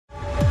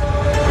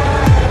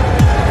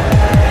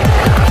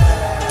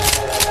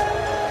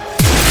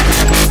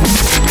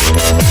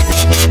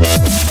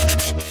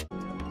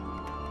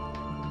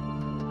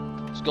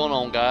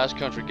guys?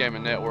 Country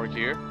Gaming Network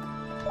here.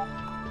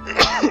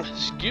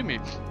 Excuse me.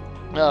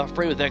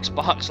 Free with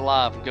Xbox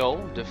Live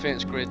Gold.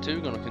 Defense Grid 2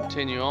 going to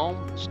continue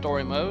on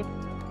story mode.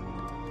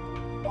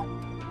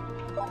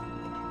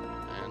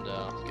 And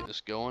get this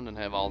going and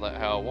have all that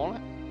how I want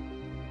it.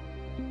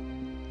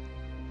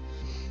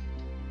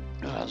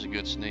 Oh, that was a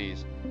good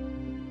sneeze.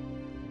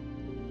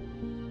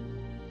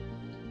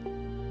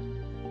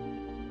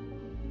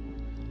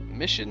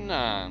 Mission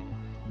 9.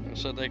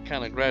 So they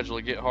kind of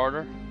gradually get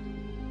harder.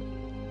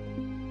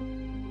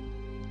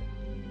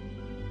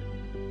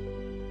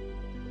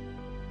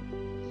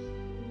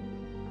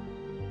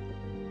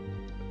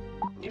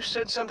 You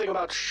said something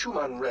about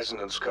Schumann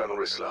resonance, Colonel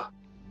Rissler.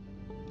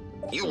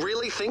 You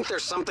really think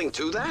there's something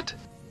to that?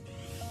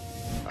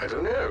 I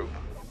don't know.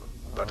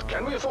 But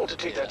can we afford to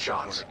take that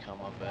chance?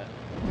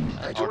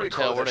 I do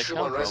recall that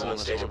Schumann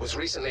resonance data was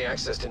recently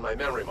accessed in my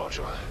memory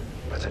module,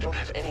 but I don't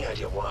have any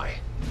idea why.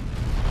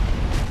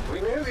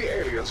 We know the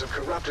aliens have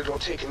corrupted or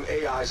taken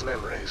AI's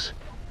memories.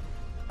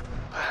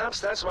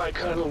 Perhaps that's why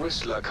Colonel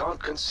Rissler can't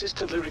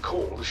consistently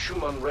recall the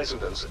Schumann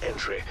resonance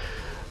entry.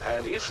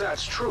 And if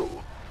that's true...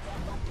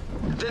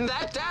 then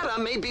that data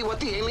may be what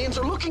the aliens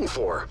are looking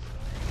for.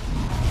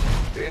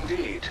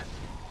 Indeed.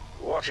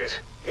 Watch it.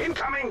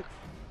 Incoming!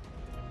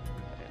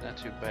 Not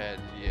too bad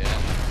yet.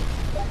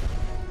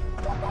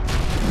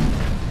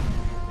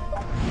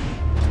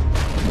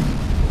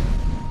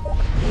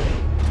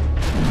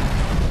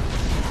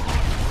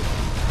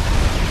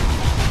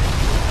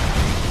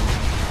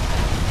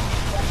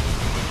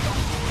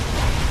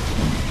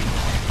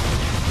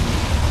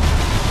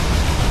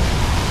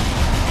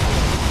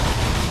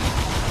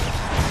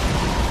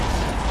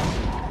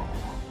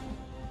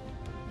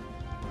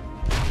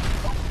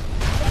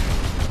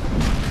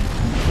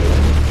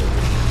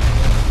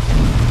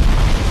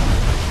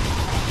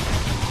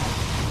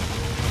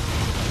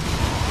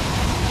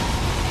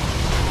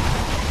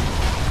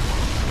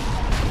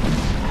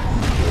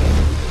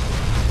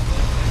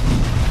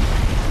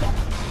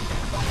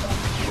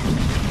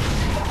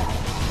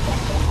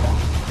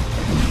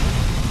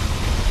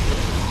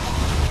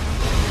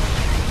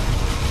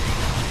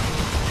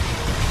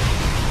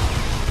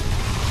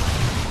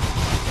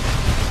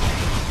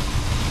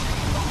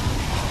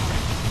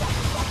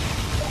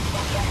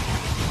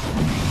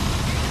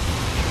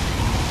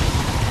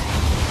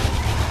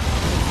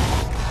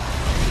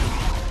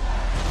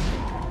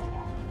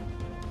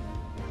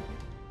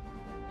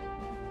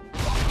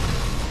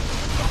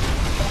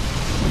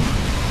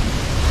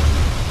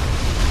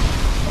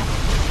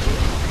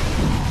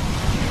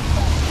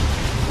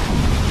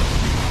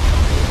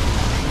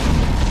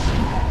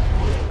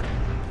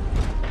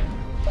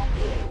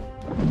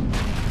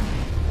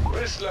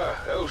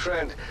 Old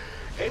friend,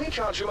 any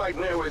chance you might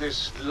know where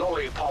this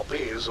lollipop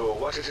is or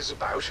what it is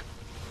about?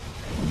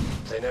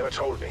 They never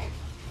told me.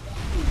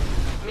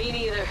 Me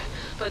neither.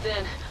 But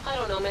then, I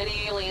don't know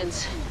many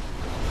aliens.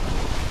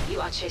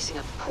 You are chasing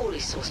a poorly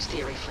sourced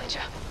theory,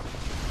 Fletcher.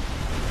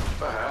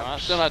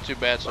 Perhaps. Still not too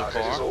bad so but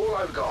far. It is all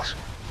I've got.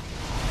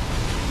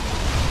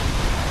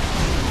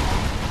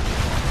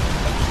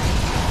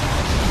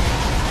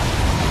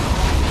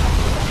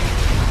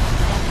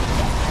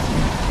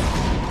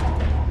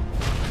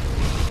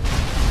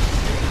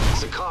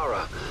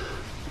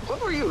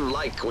 What were you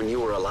like when you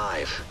were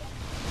alive?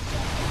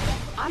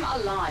 I'm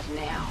alive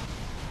now.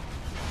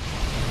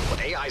 Well,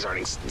 AIs aren't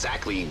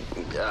exactly,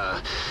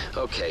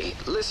 okay.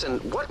 Listen,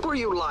 what were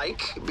you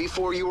like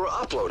before you were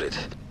uploaded?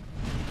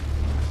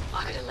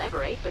 I could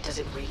elaborate, but does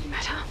it really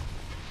matter?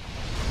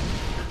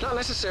 Not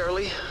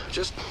necessarily.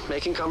 Just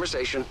making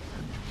conversation.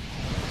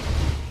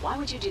 Why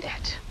would you do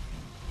that?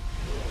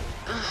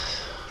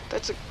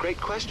 That's a great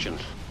question.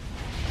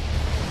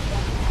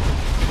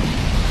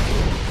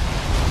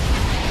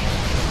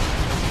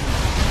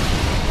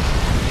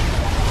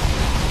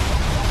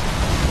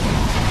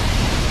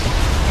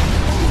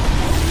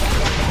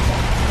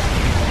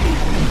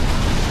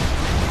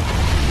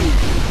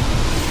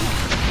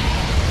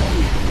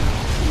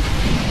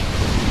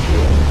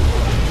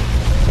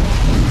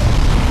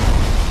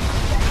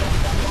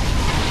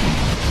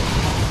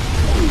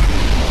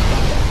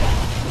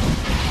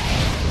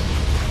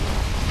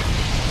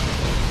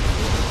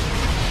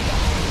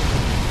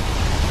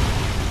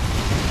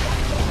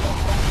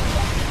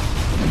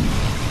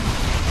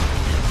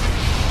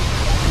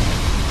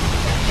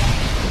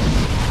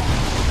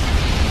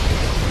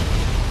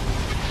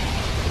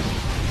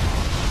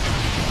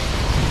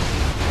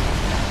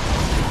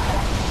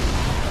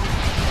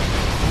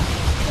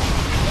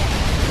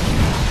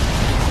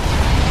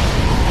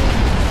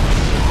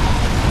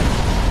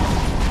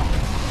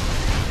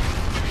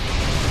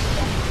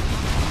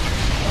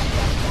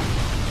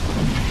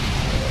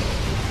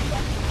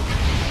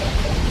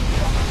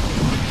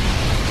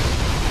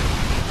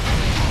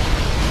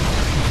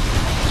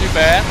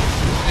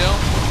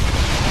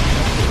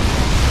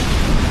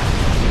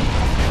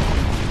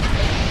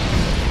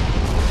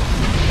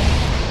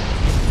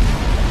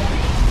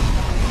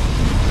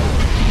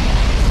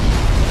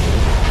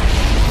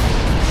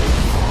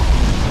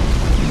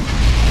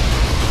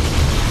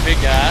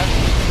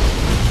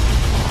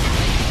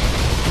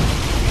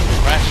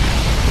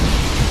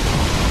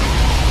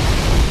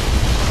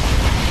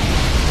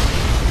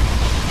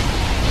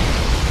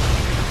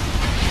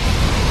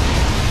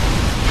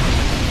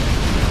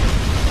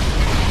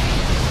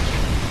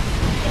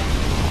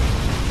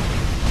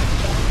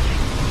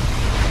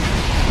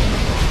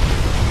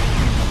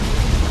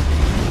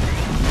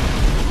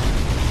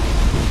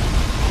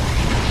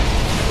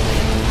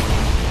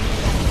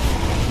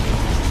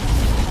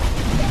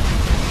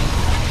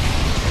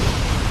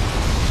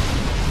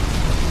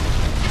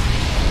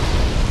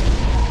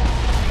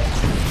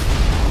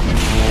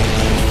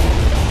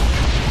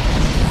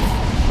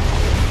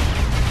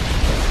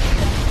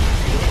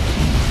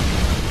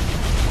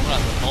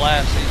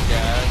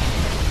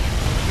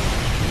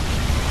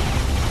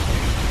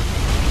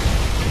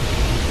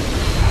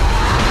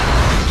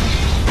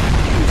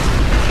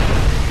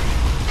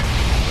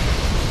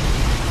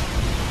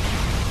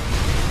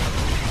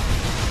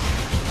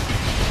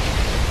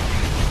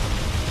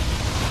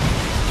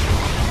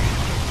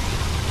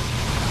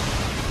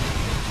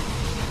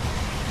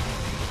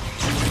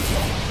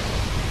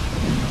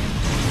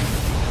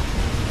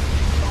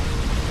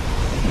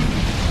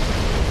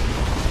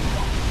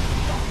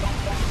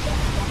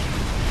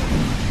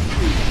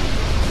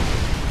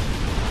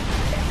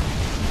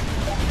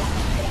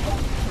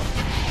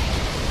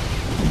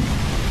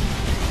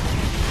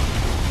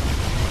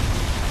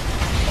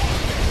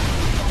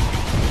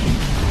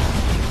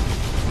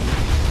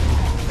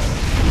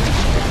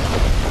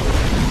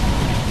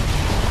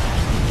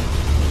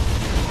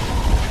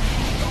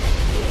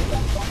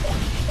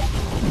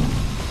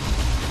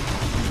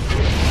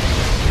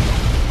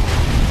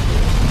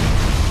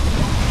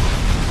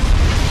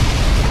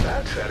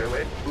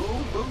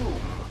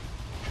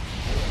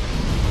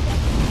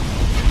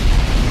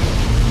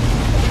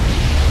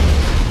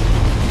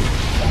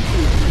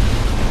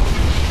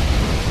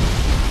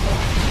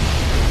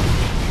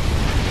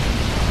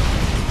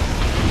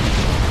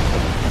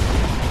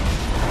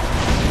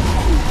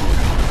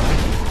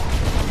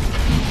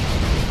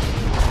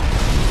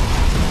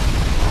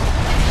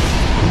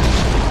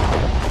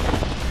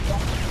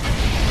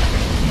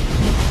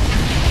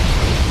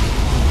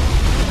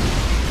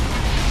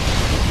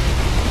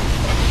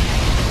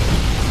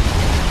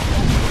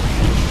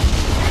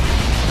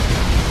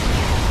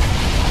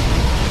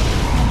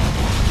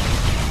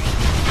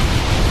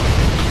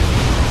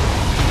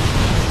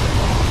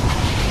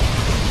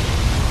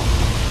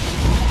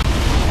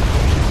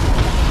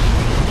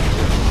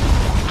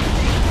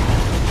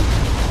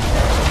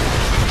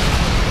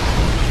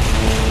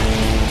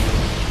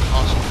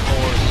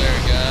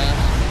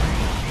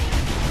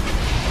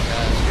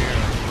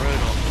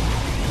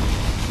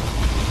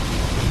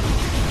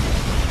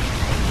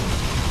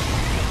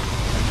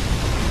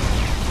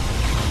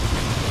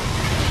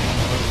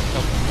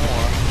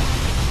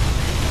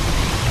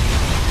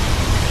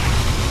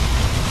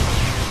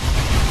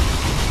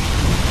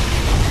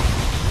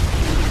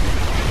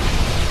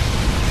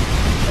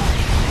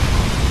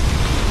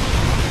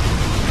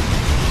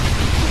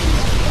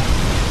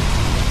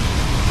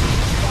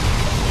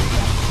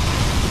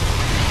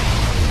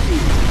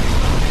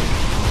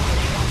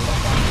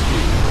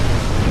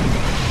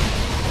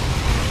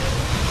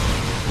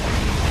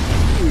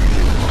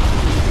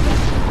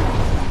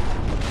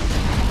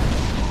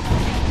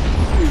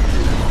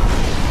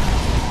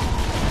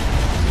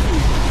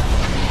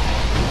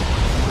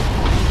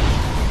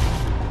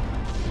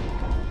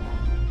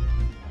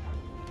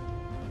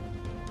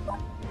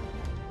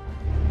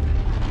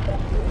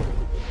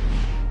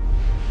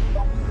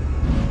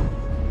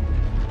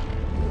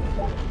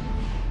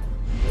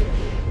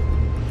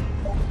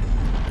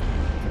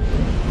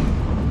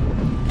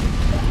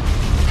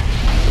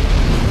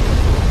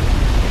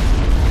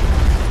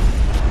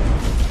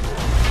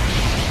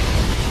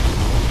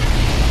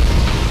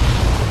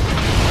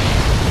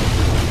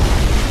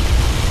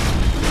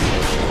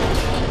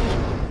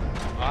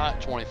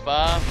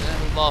 25,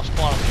 and we've lost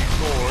quite a few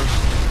cores.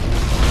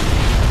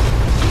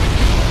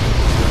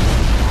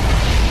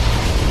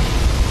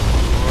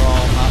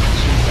 Overall, not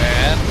too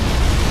bad.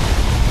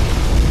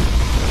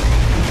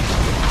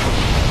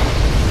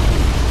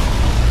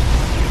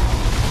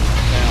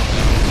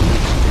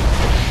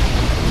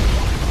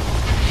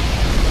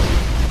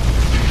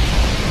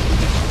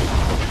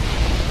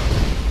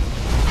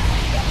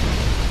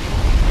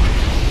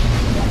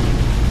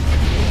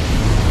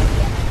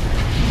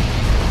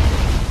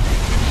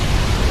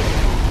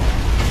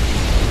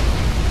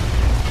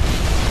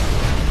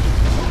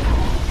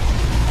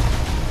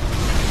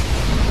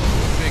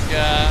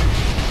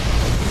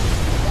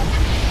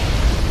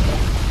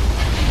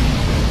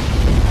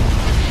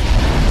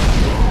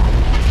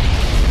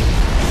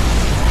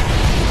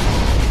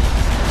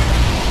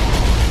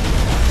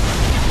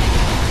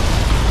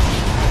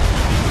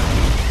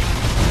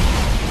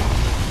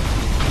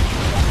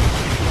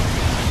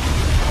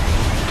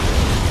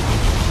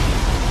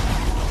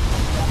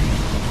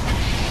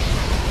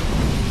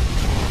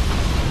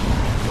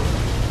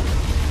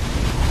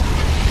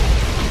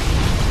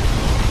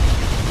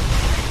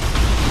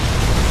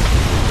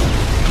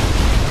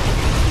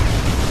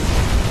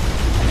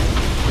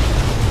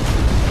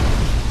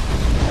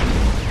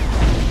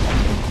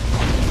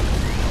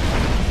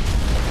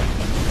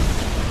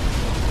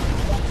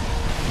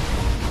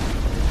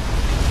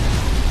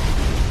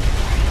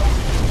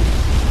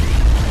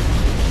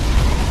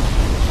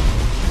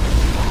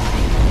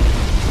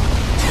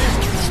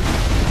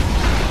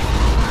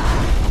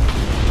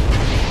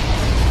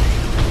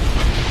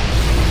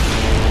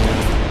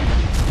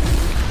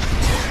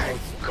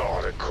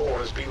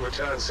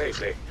 Returned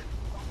safely.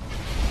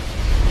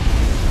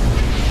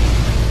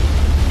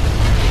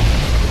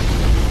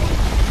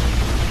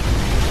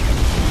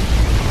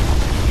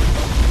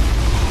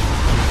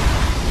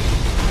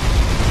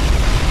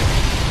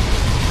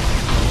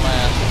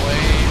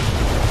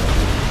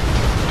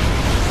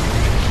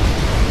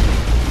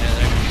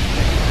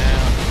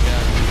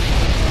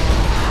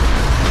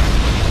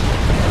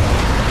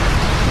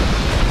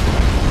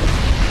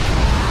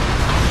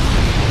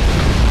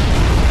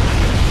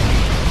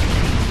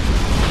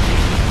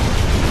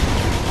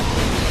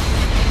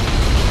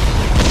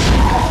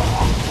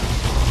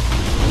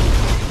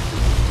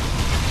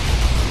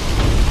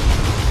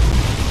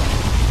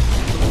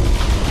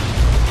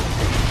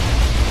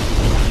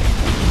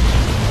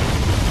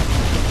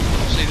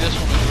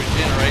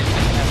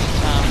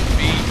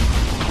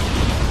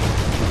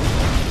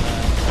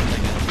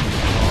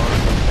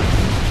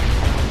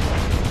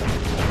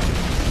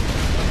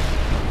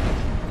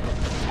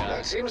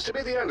 Seems to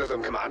be the end of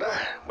them, Commander.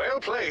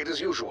 Well played,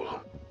 as usual.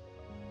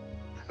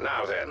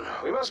 Now then,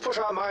 we must put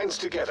our minds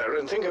together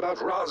and think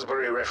about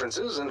Raspberry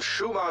references and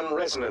Schumann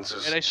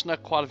resonances. Yeah, they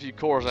snuck quite a few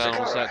cores out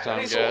on us that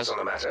time, guys. Any thoughts on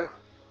the matter?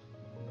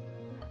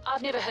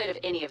 I've never heard of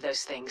any of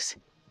those things.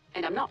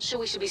 And I'm not sure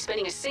we should be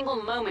spending a single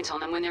moment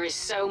on them when there is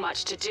so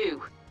much to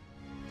do.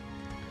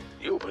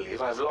 You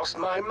believe I've lost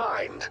my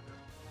mind?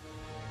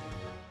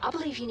 I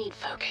believe you need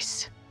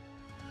focus.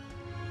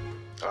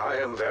 I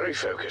am very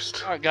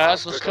focused. Alright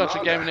guys, let's cut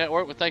to Gaming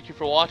Network. Well, thank you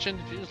for watching.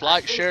 If you just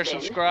like, share,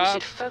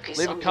 subscribe,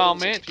 leave a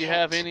comment if you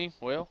have any,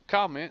 well,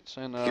 comments,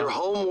 and your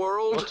home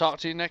world. We'll talk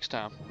to you next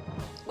time.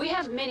 We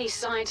have many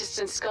scientists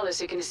and scholars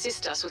who can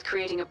assist us with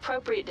creating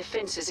appropriate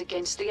defenses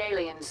against the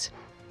aliens.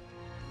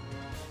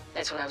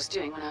 That's what I was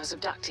doing when I was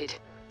abducted.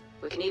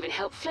 We can even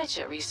help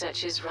Fletcher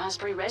research his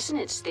Raspberry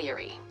resonance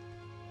theory.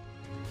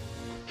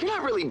 You're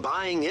not really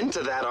buying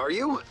into that, are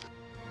you?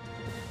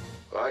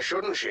 Why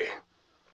shouldn't she?